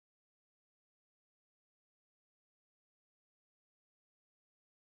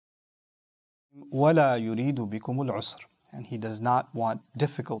وَلَا يُرِيدُ بِكُمُ الْعُسْرَ. And He does not want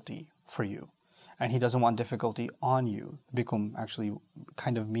difficulty for you. And He doesn't want difficulty on you. Bikum actually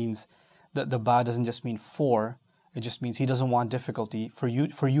kind of means, the ba doesn't just mean for, it just means He doesn't want difficulty for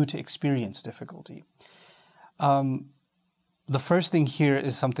you to experience difficulty. The first thing here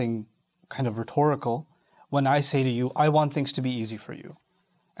is something kind of rhetorical. When I say to you, I want things to be easy for you.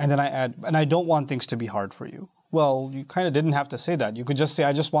 And then I add, and I don't want things to be hard for you. Well, you kind of didn't have to say that. You could just say,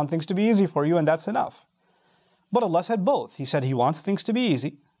 I just want things to be easy for you, and that's enough. But Allah said both. He said He wants things to be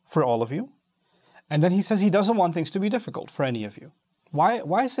easy for all of you. And then He says He doesn't want things to be difficult for any of you.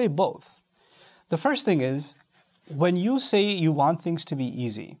 Why say both? The first thing is, when you say you want things to be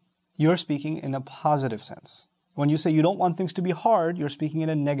easy, you're speaking in a positive sense. When you say you don't want things to be hard, you're speaking in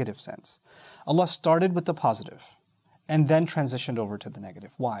a negative sense. Allah started with the positive and then transitioned over to the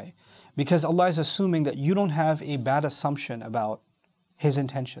negative. Why? Because Allah is assuming that you don't have a bad assumption about His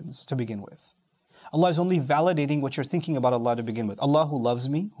intentions to begin with. Allah is only validating what you're thinking about Allah to begin with. Allah who loves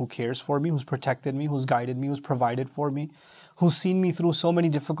me, who cares for me, who's protected me, who's guided me, who's provided for me, who's seen me through so many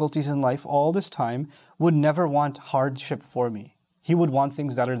difficulties in life all this time, would never want hardship for me. He would want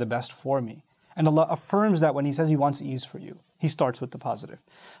things that are the best for me. And Allah affirms that when He says He wants ease for you. He starts with the positive.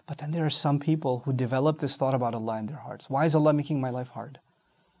 But then there are some people who develop this thought about Allah in their hearts. Why is Allah making my life hard?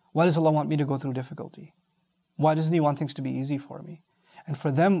 Why does Allah want me to go through difficulty? Why doesn't He want things to be easy for me? And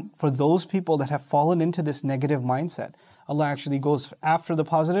for those people that have fallen into this negative mindset, Allah actually goes after the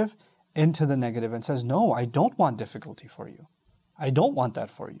positive into the negative and says, no, I don't want difficulty for you. I don't want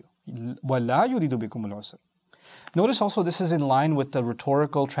that for you. وَلَا يُرِيدُ بِكُمُ الْعُسْرَ. Notice also this is in line with the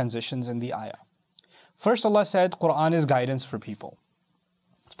rhetorical transitions in the ayah. First Allah said, Qur'an is guidance for people.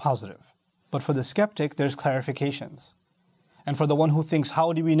 It's positive. But for the skeptic, there's clarifications. And for the one who thinks,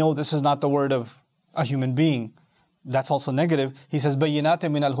 how do we know this is not the word of a human being? That's also negative. He says, بَيِّنَاتٍ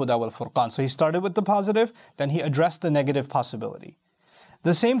مِنَ الْهُدَى وَالْفُرْقَانِ. So He started with the positive, then He addressed the negative possibility.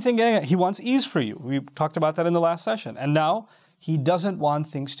 The same thing, He wants ease for you. We talked about that in the last session. And now, He doesn't want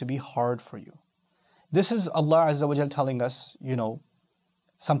things to be hard for you. This is Allah Azza wa Jal telling us,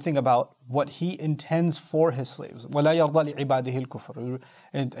 something about what He intends for His slaves. وَلَا يَرْضَى لِعِبَادِهِ الْكُفْرِ.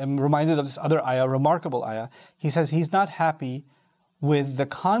 And I'm reminded of this other ayah, remarkable ayah. He says He's not happy with the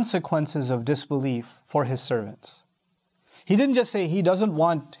consequences of disbelief for His servants. He didn't just say He doesn't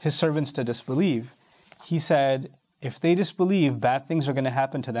want His servants to disbelieve. He said, if they disbelieve, bad things are going to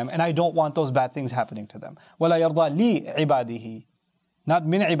happen to them, and I don't want those bad things happening to them. وَلَا يَرْضَى لِعِبَادِهِ. Not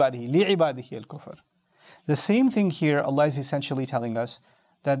مِنْ عِبَادِهِ, لِعِبَادِهِ الْكُفْرِ. The same thing here, Allah is essentially telling us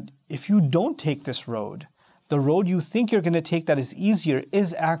that if you don't take this road, the road you think you're going to take that is easier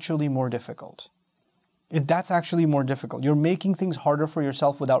is actually more difficult. That's actually more difficult. You're making things harder for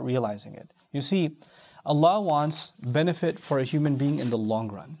yourself without realizing it. You see, Allah wants benefit for a human being in the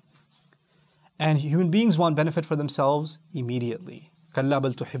long run. And human beings want benefit for themselves immediately. كَلَّا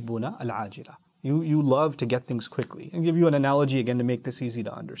بَلْ تُحِبُّونَ الْعَاجِلَةِ. You love to get things quickly. I'll give you an analogy again to make this easy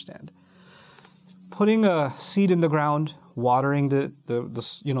to understand. Putting a seed in the ground, watering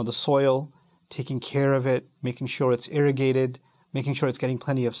the soil, taking care of it, making sure it's irrigated, making sure it's getting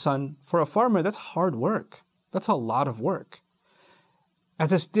plenty of sun. For a farmer, that's hard work. That's a lot of work.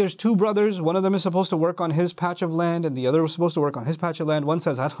 There's two brothers. One of them is supposed to work on his patch of land, and the other was supposed to work on his patch of land. One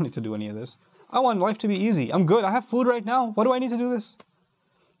says, I don't need to do any of this. I want life to be easy. I'm good. I have food right now. Why do I need to do this?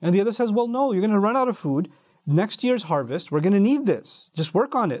 And the other says, well, no, you're going to run out of food. Next year's harvest, we're going to need this. Just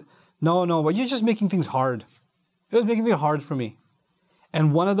work on it. No, but you're just making things hard. You're just making things hard for me.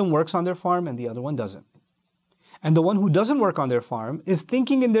 And one of them works on their farm and the other one doesn't. And the one who doesn't work on their farm is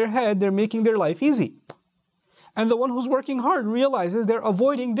thinking in their head they're making their life easy. And the one who's working hard realizes they're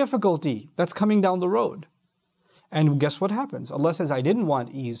avoiding difficulty that's coming down the road. And guess what happens? Allah says, I didn't want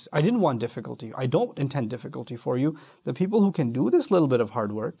ease. I didn't want difficulty. I don't intend difficulty for you. The people who can do this little bit of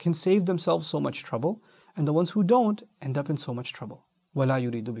hard work can save themselves so much trouble. And the ones who don't end up in so much trouble. وَلَا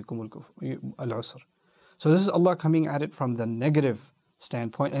يُرِيدُ بِكُمُ الْعُسْرَ. So this is Allah coming at it from the negative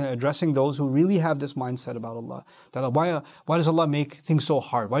standpoint and addressing those who really have this mindset about Allah. That why does Allah make things so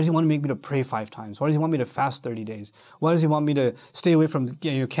hard? Why does He want to make me to pray 5 times? Why does He want me to fast 30 days? Why does He want me to stay away from,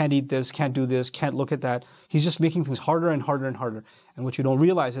 can't eat this, can't do this, can't look at that? He's just making things harder and harder and harder. And what you don't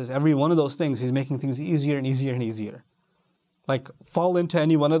realize is every one of those things, He's making things easier and easier and easier. Like, fall into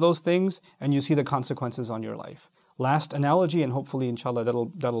any one of those things and you see the consequences on your life. Last analogy, and hopefully, inshallah,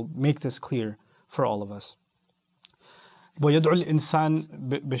 that'll make this clear for all of us. وَيَدْعُ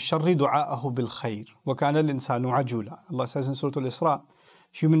الْإِنسَانِ بِالشَّرِّ دُعَاءَهُ بِالْخَيْرِ وَكَانَ الْإِنسَانُ عَجُولًا. Allah says in Surah Al-Isra,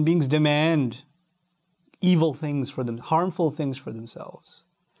 human beings demand evil things for them, harmful things for themselves.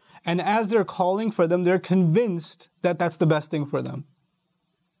 And as they're calling for them, they're convinced that that's the best thing for them.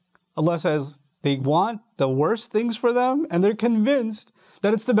 Allah says, They want the worst things for them, and they're convinced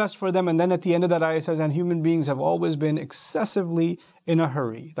that it's the best for them. And then at the end of that ayah it says, and human beings have always been excessively in a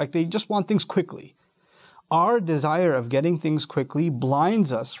hurry. Like they just want things quickly. Our desire of getting things quickly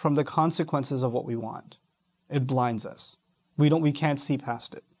blinds us from the consequences of what we want. It blinds us. We can't see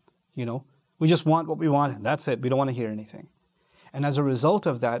past it. We just want what we want and that's it. We don't want to hear anything. And as a result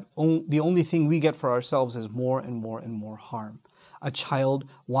of that, the only thing we get for ourselves is more and more and more harm. A child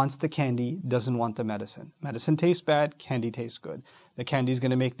wants the candy, doesn't want the medicine. Medicine tastes bad, candy tastes good. The candy's going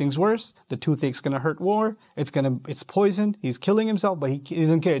to make things worse. The toothache's going to hurt more. It's poisoned. He's killing himself, but he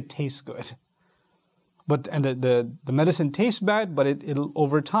doesn't care. It tastes good. And the medicine tastes bad, but it'll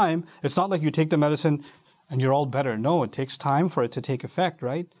over time, it's not like you take the medicine and you're all better. No, it takes time for it to take effect,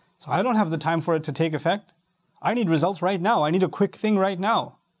 right? So I don't have the time for it to take effect. I need results right now. I need a quick thing right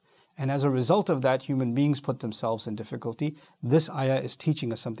now. And as a result of that, human beings put themselves in difficulty. This ayah is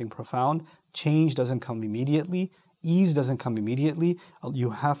teaching us something profound. Change doesn't come immediately. Ease doesn't come immediately.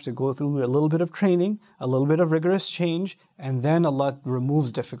 You have to go through a little bit of training, a little bit of rigorous change, and then Allah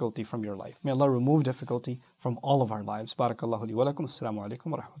removes difficulty from your life. May Allah remove difficulty from all of our lives. Barakallahu li wa lakum. Assalamu alaikum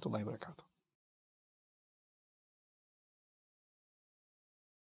wa rahmatullahi wa barakatuh.